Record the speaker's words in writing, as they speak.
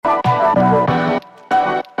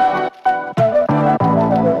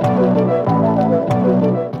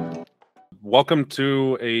Welcome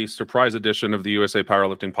to a surprise edition of the USA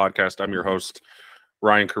Powerlifting podcast. I'm your host,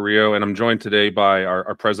 Ryan Carrillo, and I'm joined today by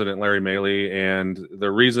our president, Larry Maile. And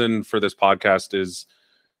the reason for this podcast is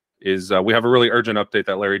we have a really urgent update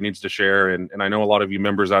that Larry needs to share. And I know a lot of you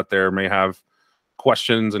members out there may have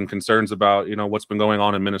questions and concerns about, what's been going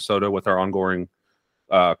on in Minnesota with our ongoing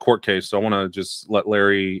court case. So I want to just let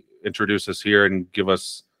Larry introduce us here and give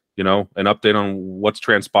us, an update on what's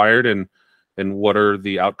transpired and what are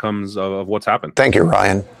the outcomes of what's happened. Thank you,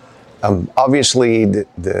 Ryan. Obviously,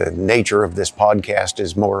 the nature of this podcast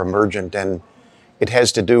is more emergent, and it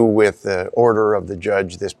has to do with the order of the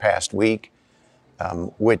judge this past week,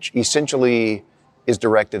 which essentially is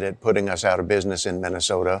directed at putting us out of business in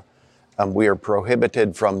Minnesota. We are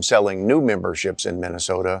prohibited from selling new memberships in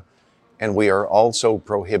Minnesota, and we are also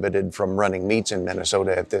prohibited from running meets in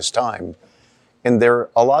Minnesota at this time. And there are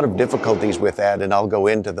a lot of difficulties with that, and I'll go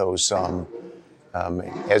into those some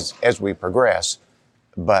as we progress.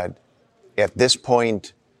 But at this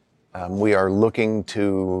point, we are looking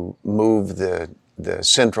to move the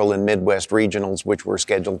Central and Midwest regionals, which were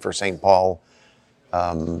scheduled for St. Paul.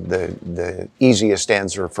 The easiest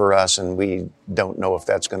answer for us, and we don't know if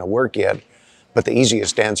that's going to work yet, but the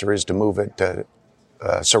easiest answer is to move it to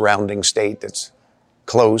a surrounding state that's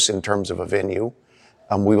close in terms of a venue.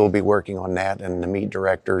 We will be working on that and the meet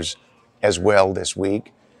directors as well this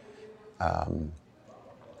week.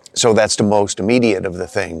 So that's the most immediate of the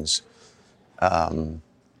things. The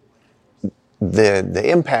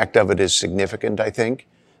impact of it is significant, I think.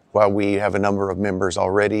 While we have a number of members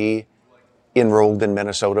already enrolled in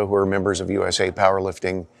Minnesota who are members of USA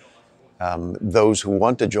Powerlifting, those who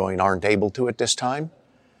want to join aren't able to at this time.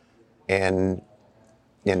 And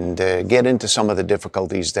get into some of the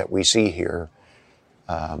difficulties that we see here.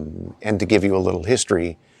 And to give you a little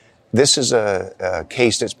history, this is a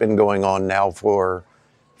case that's been going on now for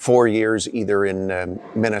 4 years, either in the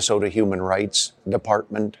Minnesota Human Rights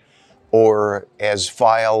Department or as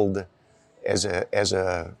filed as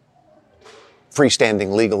a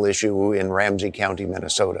freestanding legal issue in Ramsey County,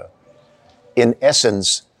 Minnesota. In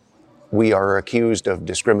essence, we are accused of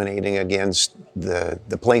discriminating against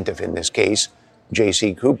the plaintiff in this case,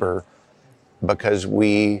 J.C. Cooper, because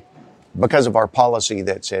of our policy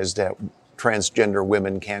that says that transgender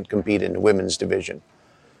women can't compete in the women's division.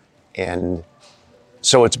 And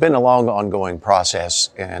so it's been a long, ongoing process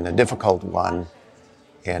and a difficult one.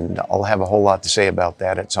 And I'll have a whole lot to say about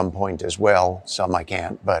that at some point as well. Some I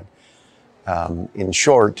can't. But in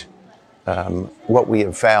short, what we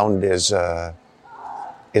have found is a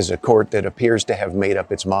court that appears to have made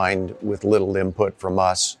up its mind with little input from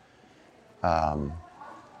us.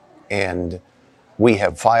 And we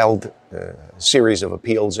have filed a series of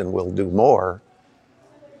appeals and will do more.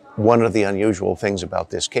 One of the unusual things about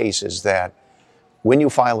this case is that when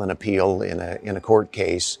you file an appeal in a court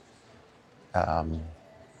case,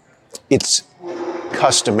 it's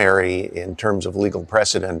customary in terms of legal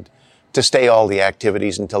precedent to stay all the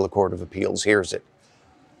activities until the Court of Appeals hears it.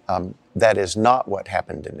 That is not what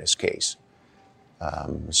happened in this case.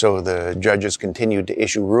 So the judges continued to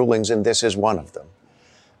issue rulings, and this is one of them.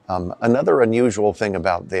 Another unusual thing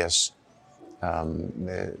about this,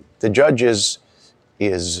 the judge is,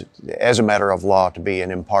 as a matter of law, to be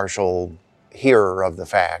an impartial hearer of the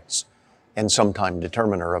facts and sometime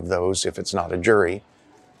determiner of those if it's not a jury.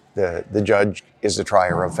 The judge is the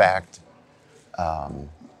trier of fact.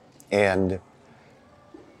 And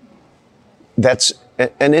that's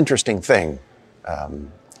an interesting thing.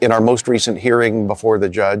 In our most recent hearing before the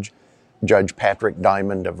judge, Judge Patrick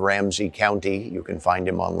Diamond of Ramsey County, you can find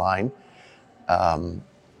him online. The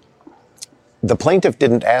plaintiff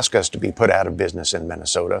didn't ask us to be put out of business in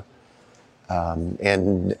Minnesota,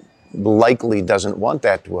 and likely doesn't want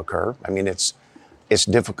that to occur. I mean, it's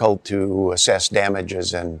difficult to assess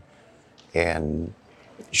damages and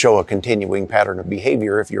show a continuing pattern of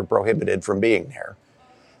behavior if you're prohibited from being there.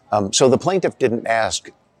 So the plaintiff didn't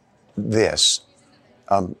ask this.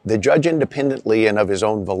 The judge independently and of his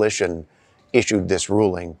own volition issued this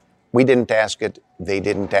ruling. We didn't ask it. They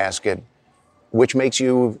didn't ask it, which makes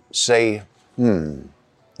you say,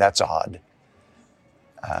 that's odd.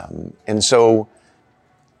 And so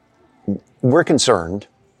we're concerned.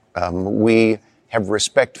 We have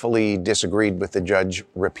respectfully disagreed with the judge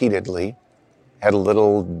repeatedly, had a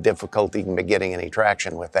little difficulty getting any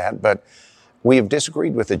traction with that, but we have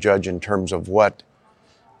disagreed with the judge in terms of what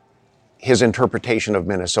his interpretation of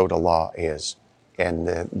Minnesota law is. And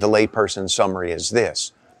the layperson's summary is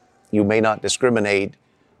this: you may not discriminate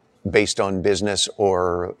based on business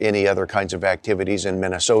or any other kinds of activities in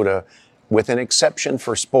Minnesota, with an exception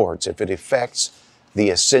for sports, if it affects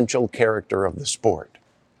the essential character of the sport.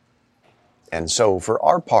 And so for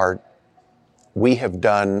our part, we have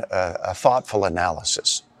done a thoughtful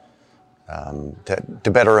analysis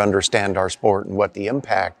to better understand our sport and what the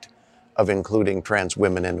impact of including trans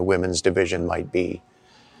women in the women's division might be.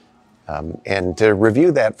 And to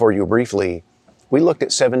review that for you briefly, we looked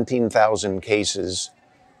at 17,000 cases,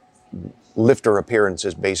 lifter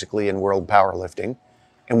appearances basically, in world powerlifting,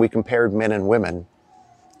 and we compared men and women,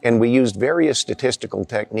 and we used various statistical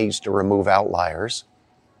techniques to remove outliers.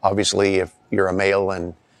 Obviously, if you're a male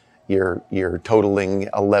and you're totaling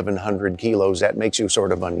 1,100 kilos, that makes you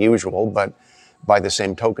sort of unusual, but by the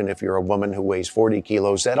same token, if you're a woman who weighs 40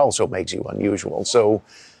 kilos, that also makes you unusual. So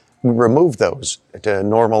we removed those to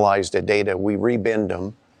normalize the data. We rebinned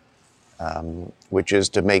them, which is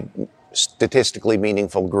to make statistically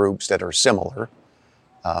meaningful groups that are similar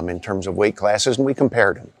in terms of weight classes, and we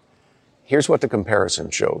compared them. Here's what the comparison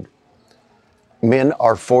showed. Men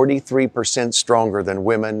are 43% stronger than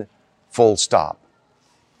women, full stop.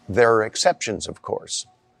 There are exceptions, of course.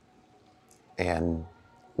 And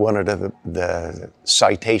one of the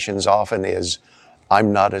citations often is,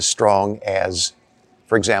 I'm not as strong as,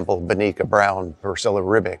 for example, Benika Brown, Priscilla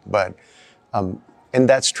Ribic, but, and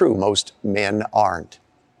that's true, most men aren't,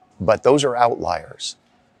 but those are outliers.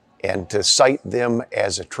 And to cite them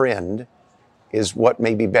as a trend is what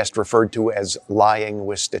may be best referred to as lying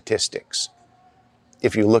with statistics.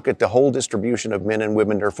 If you look at the whole distribution of men and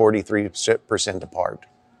women, they're 43% apart.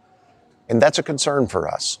 And that's a concern for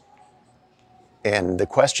us. And the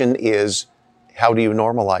question is, how do you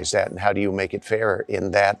normalize that and how do you make it fair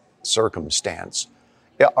in that circumstance?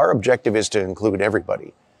 Yeah, our objective is to include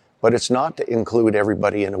everybody, but it's not to include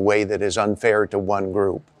everybody in a way that is unfair to one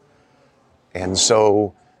group. And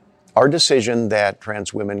so our decision that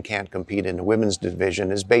trans women can't compete in the women's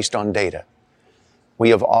division is based on data. We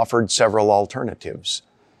have offered several alternatives.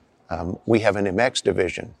 We have an MX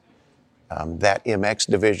division. That MX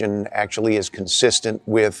division actually is consistent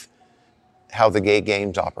with how the gay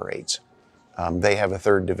games operates. They have a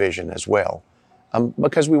third division as well,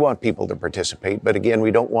 because we want people to participate. But again,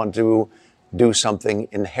 we don't want to do something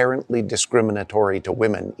inherently discriminatory to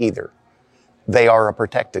women either. They are a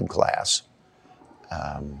protected class.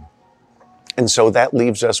 And so that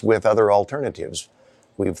leaves us with other alternatives.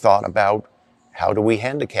 We've thought about how do we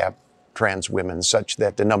handicap trans women such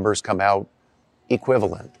that the numbers come out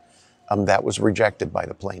equivalent. That was rejected by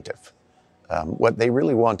the plaintiff. What they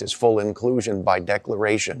really want is full inclusion by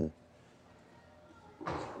declaration.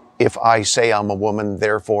 If I say I'm a woman,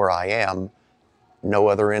 therefore I am, no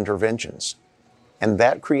other interventions. And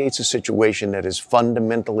that creates a situation that is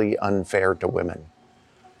fundamentally unfair to women.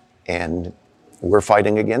 And we're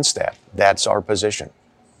fighting against that. That's our position.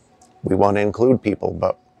 We want to include people,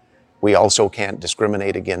 but we also can't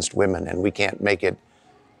discriminate against women, and we can't make it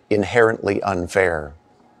inherently unfair.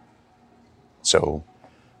 So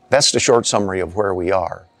that's the short summary of where we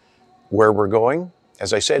are. Where we're going,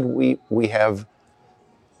 as I said, we have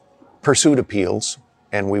pursued appeals,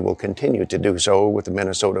 and we will continue to do so with the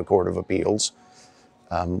Minnesota Court of Appeals.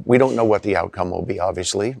 We don't know what the outcome will be,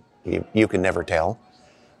 obviously. You can never tell.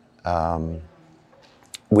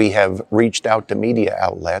 We have reached out to media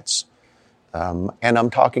outlets, and I'm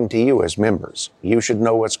talking to you as members. You should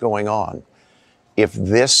know what's going on. If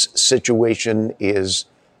this situation is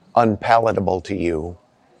unpalatable to you,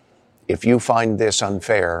 if you find this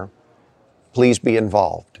unfair, please be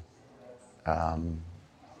involved.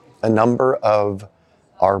 A number of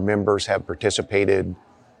our members have participated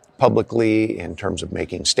publicly in terms of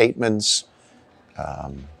making statements.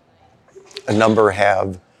 A number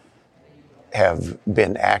have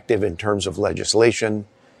been active in terms of legislation,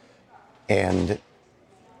 and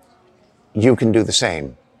you can do the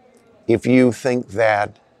same. If you think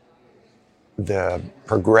that the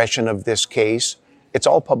progression of this case, it's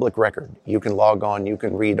all public record. You can log on, you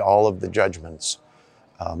can read all of the judgments,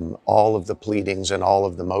 all of the pleadings and all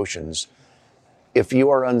of the motions. If you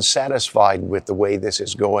are unsatisfied with the way this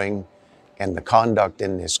is going and the conduct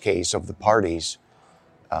in this case of the parties,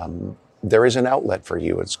 there is an outlet for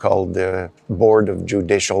you. It's called the Board of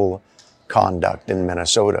Judicial Conduct in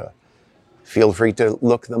Minnesota. Feel free to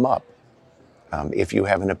look them up. If you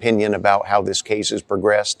have an opinion about how this case has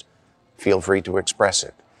progressed, feel free to express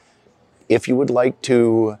it. If you would like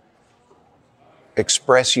to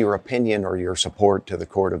express your opinion or your support to the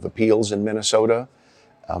Court of Appeals in Minnesota,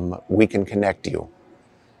 we can connect you.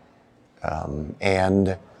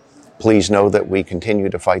 And please know that we continue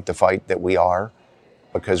to fight the fight that we are,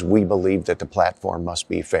 because we believe that the platform must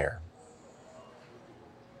be fair.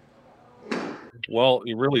 Well,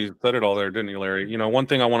 you really said it all there, didn't you, Larry? You know, one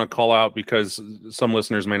thing I want to call out, because some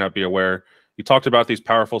listeners may not be aware, you talked about these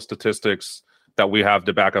powerful statistics that we have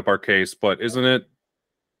to back up our case. But isn't it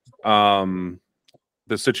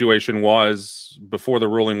the situation was before the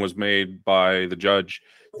ruling was made by the judge,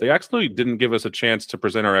 they actually didn't give us a chance to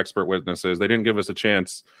present our expert witnesses. They didn't give us a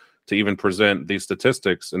chance to even present these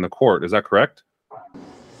statistics in the court. Is that correct?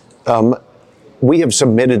 We have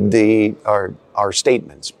submitted our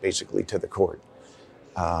statements basically to the court.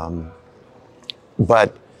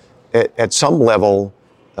 But at some level,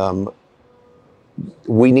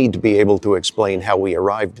 we need to be able to explain how we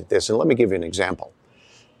arrived at this. And let me give you an example.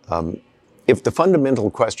 If the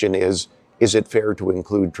fundamental question is it fair to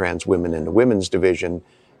include trans women in the women's division,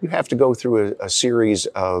 you have to go through a series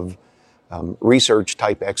of research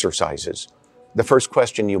type exercises. The first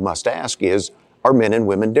question you must ask is, are men and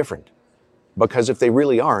women different? Because if they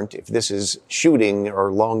really aren't, if this is shooting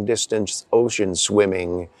or long distance ocean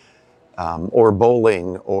swimming or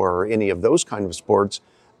bowling or any of those kind of sports,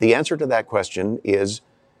 the answer to that question is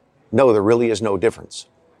no, there really is no difference.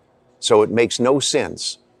 So it makes no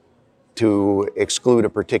sense to exclude a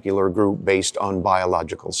particular group based on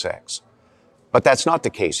biological sex. But that's not the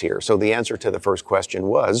case here. So the answer to the first question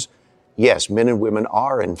was, yes, men and women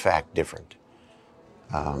are in fact different.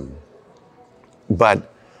 And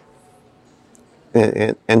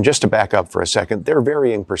just to back up for a second, there are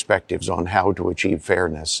varying perspectives on how to achieve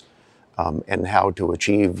fairness and how to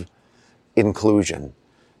achieve inclusion.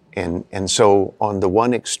 And so on the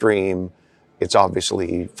one extreme, it's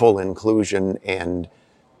obviously full inclusion and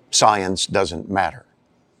science doesn't matter.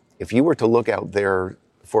 If you were to look out there,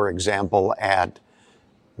 for example, at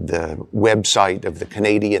the website of the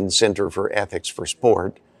Canadian Centre for Ethics for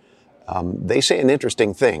Sport, they say an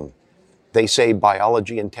interesting thing. They say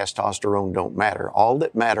biology and testosterone don't matter. All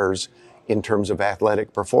that matters in terms of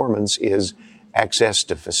athletic performance is access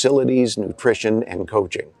to facilities, nutrition, and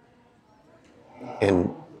coaching.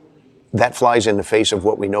 And that flies in the face of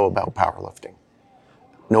what we know about powerlifting.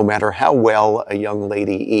 No matter how well a young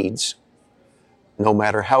lady eats, no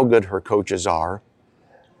matter how good her coaches are,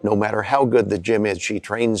 no matter how good the gym is she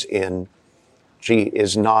trains in, she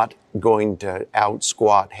is not going to out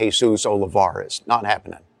squat Jesus Olivares. Not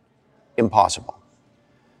happening. Impossible.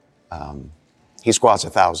 He squats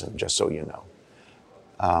 1,000, just so you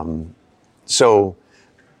know. So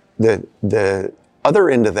the other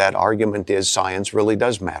end of that argument is science really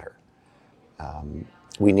does matter.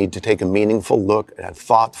 We need to take a meaningful look, a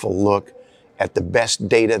thoughtful look at the best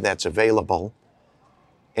data that's available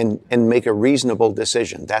and make a reasonable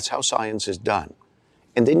decision. That's how science is done.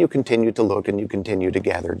 And then you continue to look and you continue to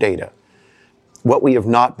gather data. What we have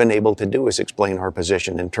not been able to do is explain our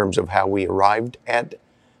position in terms of how we arrived at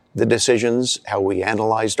the decisions, how we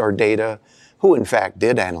analyzed our data, who in fact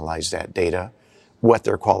did analyze that data, what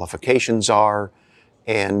their qualifications are,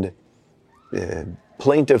 and the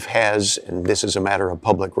plaintiff has, and this is a matter of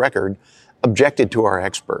public record, objected to our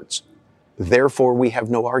experts. Therefore, we have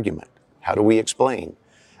no argument. How do we explain?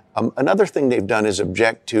 Another thing they've done is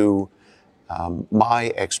object to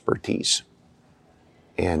my expertise.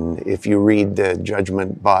 And if you read the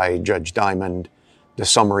judgment by Judge Diamond, the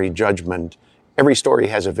summary judgment, every story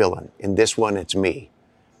has a villain. In this one, it's me.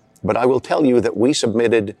 But I will tell you that we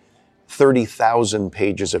submitted 30,000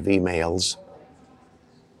 pages of emails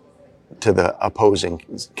to the opposing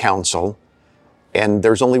counsel, and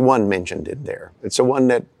there's only one mentioned in there. It's the one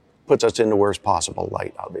that puts us in the worst possible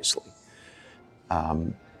light, obviously.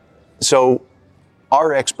 So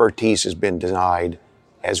our expertise has been denied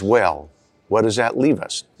as well. What does that leave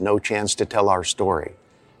us? No chance to tell our story.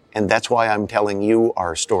 And that's why I'm telling you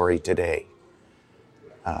our story today.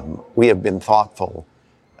 We have been thoughtful.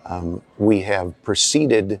 We have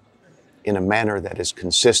proceeded in a manner that is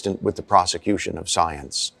consistent with the prosecution of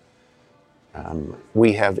science.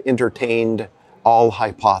 We have entertained all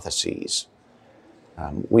hypotheses.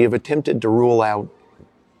 We have attempted to rule out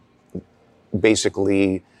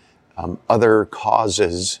basically other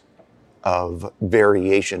causes of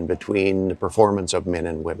variation between the performance of men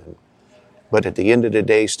and women. But at the end of the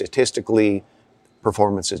day, statistically,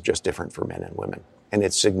 performance is just different for men and women, and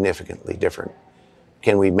it's significantly different.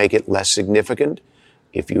 Can we make it less significant?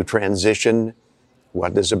 If you transition,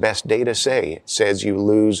 what does the best data say? It says you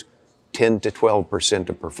lose 10 to 12%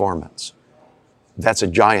 of performance. That's a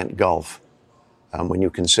giant gulf when you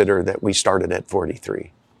consider that we started at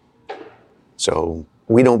 43. So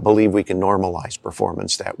we don't believe we can normalize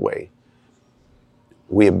performance that way.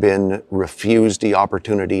 We have been refused the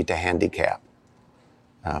opportunity to handicap,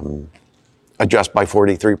 adjust by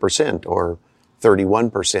 43% or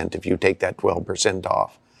 31% if you take that 12%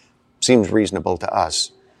 off. Seems reasonable to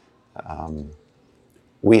us.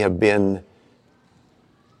 We have been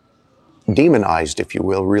demonized, if you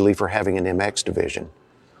will, really for having an MX division.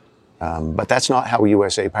 But that's not how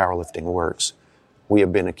USA Powerlifting works. We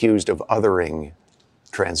have been accused of othering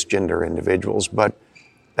transgender individuals, but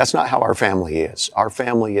that's not how our family is. Our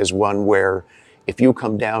family is one where if you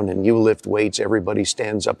come down and you lift weights, everybody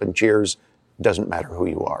stands up and cheers, doesn't matter who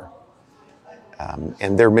you are.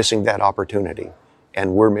 And they're missing that opportunity,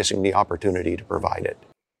 and we're missing the opportunity to provide it.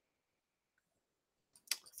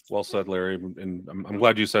 Well said, Larry. And I'm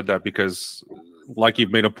glad you said that, because like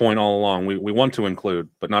you've made a point all along, we want to include,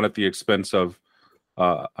 but not at the expense of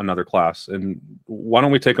another class. And why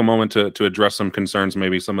don't we take a moment to address some concerns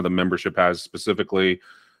maybe some of the membership has specifically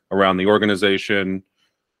around the organization.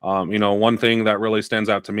 One thing that really stands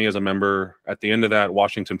out to me as a member, at the end of that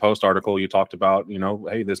Washington Post article, you talked about,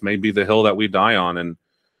 hey, this may be the hill that we die on. And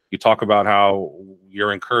you talk about how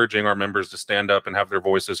you're encouraging our members to stand up and have their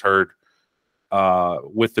voices heard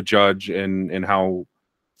with the judge, and how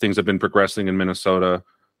things have been progressing in Minnesota.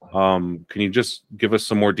 Can you just give us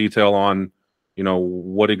some more detail on,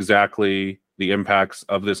 what exactly the impacts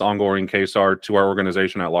of this ongoing case are to our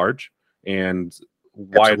organization at large, and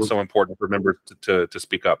why Absolutely. it's so important for members to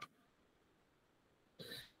speak up?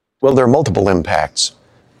 Well, there are multiple impacts.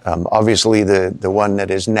 Obviously, the one that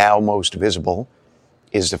is now most visible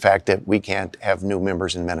is the fact that we can't have new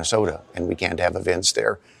members in Minnesota, and we can't have events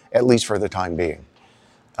there, at least for the time being.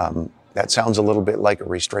 That sounds a little bit like a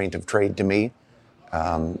restraint of trade to me,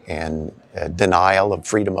 and a denial of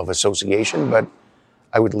freedom of association, but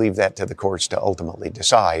I would leave that to the courts to ultimately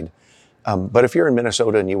decide. But if you're in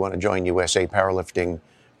Minnesota and you want to join USA Powerlifting,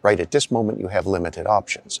 right at this moment you have limited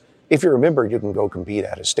options. If you're a member, you can go compete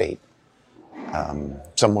out of state.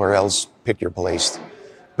 Somewhere else, pick your place.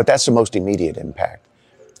 But that's the most immediate impact.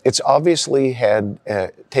 It's obviously had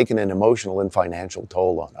taken an emotional and financial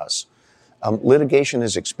toll on us. Litigation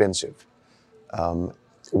is expensive.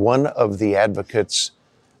 One of the advocates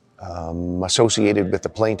associated with the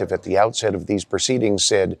plaintiff at the outset of these proceedings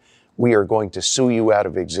said, "We are going to sue you out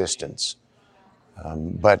of existence."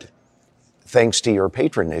 But thanks to your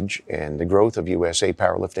patronage and the growth of USA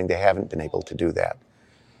Powerlifting, they haven't been able to do that.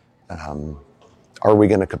 Are we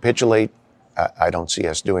going to capitulate? I don't see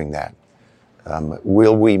us doing that.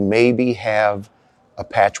 Will we maybe have a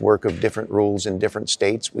patchwork of different rules in different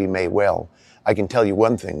states? We may well. I can tell you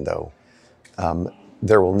one thing, though.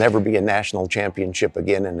 There will never be a national championship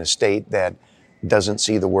again in a state that doesn't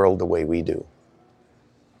see the world the way we do.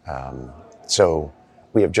 So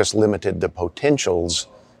we have just limited the potentials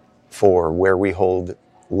for where we hold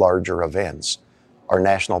larger events. Our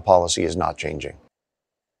national policy is not changing.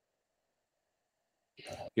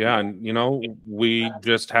 Yeah, and we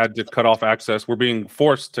just had to cut off access. We're being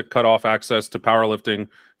forced to cut off access to powerlifting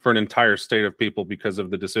for an entire state of people because of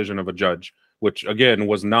the decision of a judge, which again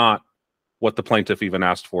was not what the plaintiff even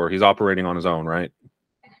asked for. He's operating on his own, right?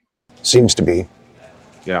 Seems to be.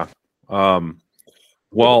 Yeah.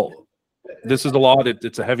 Well, this is a lot.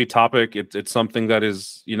 It's a heavy topic. It's something that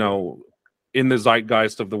is, in the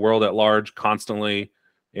zeitgeist of the world at large constantly,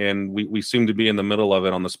 and we seem to be in the middle of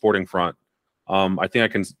it on the sporting front. I think I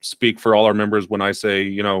can speak for all our members when I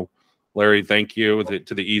say, Larry, thank you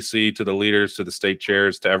to the EC, to the leaders, to the state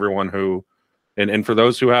chairs, to everyone who, and for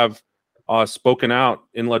those who have spoken out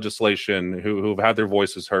in legislation, who've had their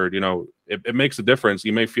voices heard. It makes a difference.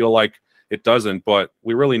 You may feel like it doesn't, but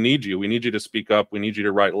we really need you. We need you to speak up. We need you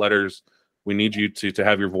to write letters. We need you to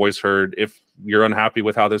have your voice heard if you're unhappy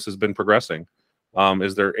with how this has been progressing.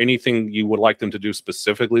 Is there anything you would like them to do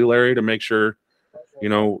specifically, Larry, to make sure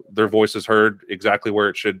their voice is heard exactly where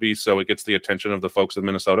it should be, so it gets the attention of the folks in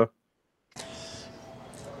Minnesota?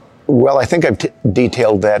 Well, I think I've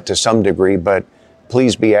detailed that to some degree, but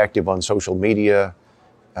please be active on social media,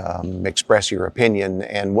 express your opinion.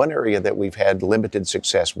 And one area that we've had limited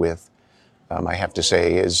success with, I have to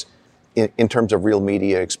say, is in terms of real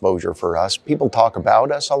media exposure for us. People talk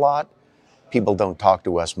about us a lot. People don't talk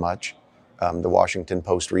to us much. The Washington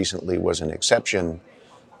Post recently was an exception.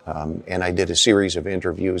 And I did a series of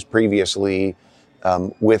interviews previously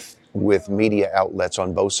with media outlets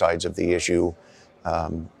on both sides of the issue.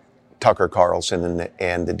 Tucker Carlson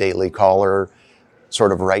and the Daily Caller,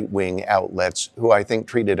 sort of right-wing outlets who I think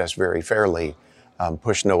treated us very fairly,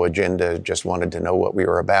 pushed no agenda, just wanted to know what we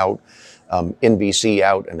were about. NBC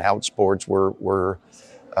Out and Out Sports were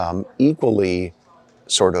equally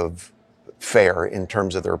sort of fair in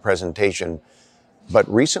terms of their presentation. But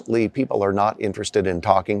recently, people are not interested in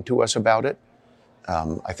talking to us about it.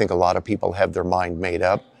 I think a lot of people have their mind made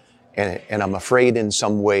up. And I'm afraid in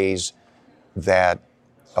some ways that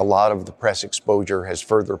a lot of the press exposure has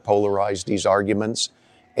further polarized these arguments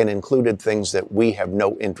and included things that we have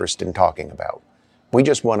no interest in talking about. We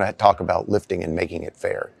just want to talk about lifting and making it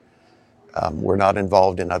fair. We're not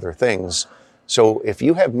involved in other things. So if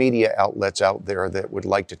you have media outlets out there that would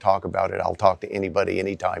like to talk about it, I'll talk to anybody,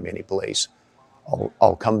 anytime, any place.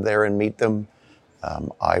 I'll come there and meet them.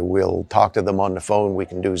 I will talk to them on the phone. We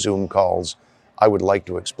can do Zoom calls. I would like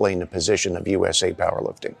to explain the position of USA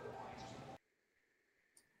Powerlifting.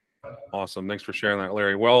 Awesome. Thanks for sharing that,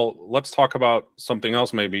 Larry. Well, let's talk about something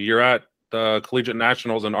else maybe. You're at the Collegiate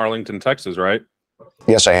Nationals in Arlington, Texas, right?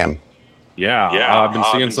 Yes, I am. Yeah, I've been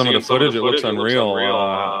seeing some of the footage. It looks unreal.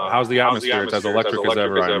 How's the atmosphere? It's as electric as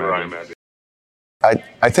ever, I imagine.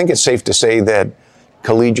 I think it's safe to say that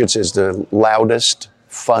Collegiates is the loudest,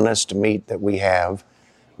 funnest meet that we have.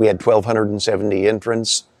 We had 1,270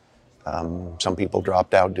 entrants. Some people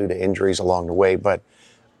dropped out due to injuries along the way, but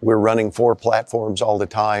we're running 4 platforms all the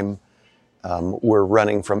time. We're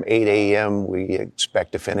running from 8 a.m. We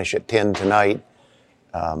expect to finish at 10 tonight.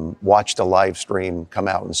 Watch the live stream, come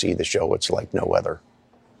out and see the show. It's like no other.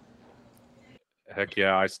 Heck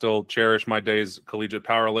yeah. I still cherish my days collegiate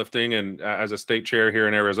powerlifting. And as a state chair here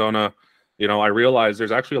in Arizona, I realize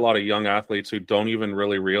there's actually a lot of young athletes who don't even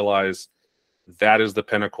really realize that is the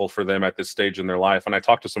pinnacle for them at this stage in their life. And I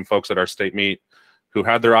talked to some folks at our state meet who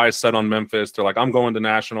had their eyes set on Memphis. They're like, I'm going to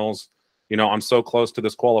nationals. I'm so close to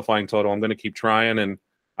this qualifying total. I'm going to keep trying. And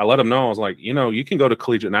I let them know, I was like, you can go to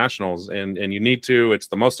collegiate nationals and you need to. It's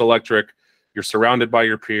the most electric. You're surrounded by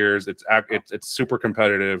your peers. It's super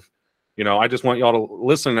competitive. I just want y'all to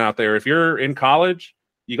listen out there. If you're in college,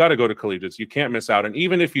 you got to go to collegiates. You can't miss out. And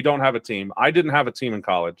even if you don't have a team, I didn't have a team in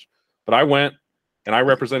college, but I went and I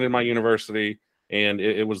represented my university, and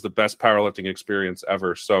it was the best powerlifting experience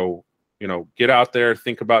ever. So, get out there,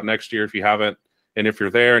 think about next year if you haven't. And if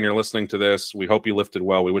you're there and you're listening to this, we hope you lifted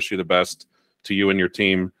well. We wish you the best to you and your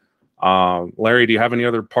team. Larry, do you have any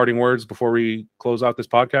other parting words before we close out this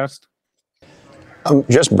podcast?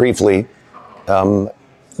 Just briefly,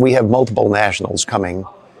 we have multiple nationals coming.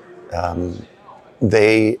 Some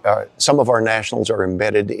of our nationals are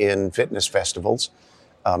embedded in fitness festivals.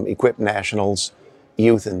 Equip nationals,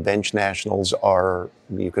 youth and bench nationals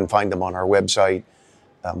you can find them on our website.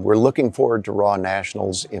 We're looking forward to Raw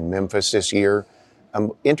Nationals in Memphis this year.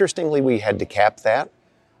 Interestingly, we had to cap that.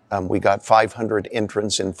 We got 500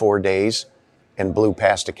 entrants in 4 days and blew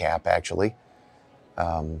past a cap, actually.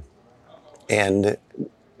 And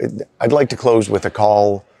I'd like to close with a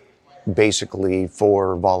call basically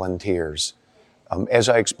for volunteers. As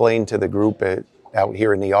I explained to the group out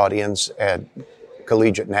here in the audience at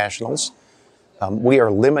Collegiate Nationals, we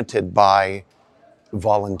are limited by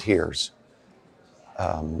volunteers.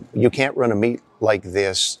 You can't run a meet like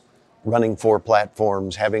this, running 4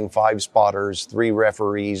 platforms, having 5 spotters, 3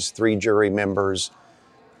 referees, 3 jury members,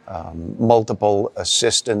 multiple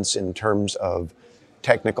assistants in terms of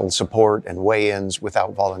technical support and weigh-ins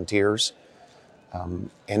without volunteers. And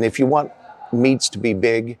if you want meets to be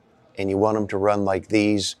big and you want them to run like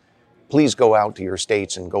these, please go out to your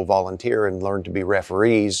states and go volunteer and learn to be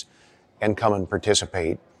referees and come and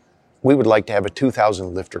participate. We would like to have a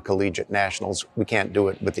 2,000 lifter collegiate nationals. We can't do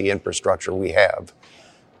it with the infrastructure we have.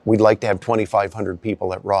 We'd like to have 2,500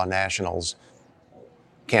 people at Raw Nationals.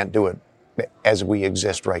 Can't do it as we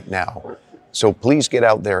exist right now. So please get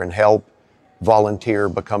out there and help, volunteer,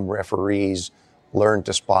 become referees, learn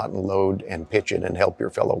to spot and load and pitch it and help your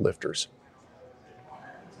fellow lifters.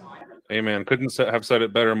 Hey man, couldn't have said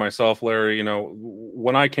it better myself, Larry.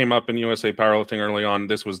 When I came up in USA Powerlifting early on,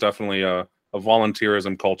 this was definitely a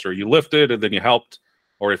volunteerism culture. You lifted and then you helped,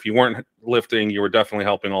 or if you weren't lifting, you were definitely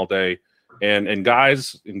helping all day. And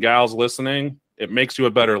guys and gals listening, it makes you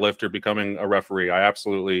a better lifter becoming a referee. I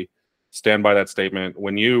absolutely stand by that statement.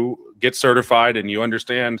 When you get certified and you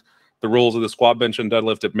understand the rules of the squat, bench, and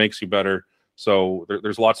deadlift, it makes you better. So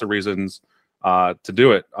there's lots of reasons to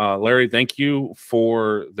do it. Larry, thank you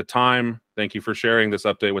for the time. Thank you for sharing this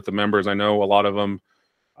update with the members. I know a lot of them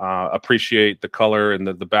appreciate the color and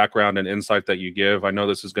the background and insight that you give. I know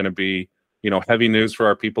this is going to be, heavy news for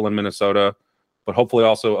our people in Minnesota, but hopefully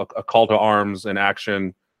also a call to arms and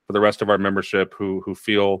action for the rest of our membership who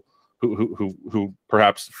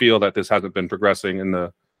perhaps feel that this hasn't been progressing in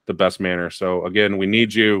the best manner. So again, we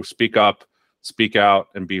need you. Speak up, speak out,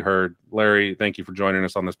 and be heard. Larry, thank you for joining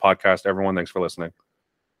us on this podcast. Everyone, thanks for listening.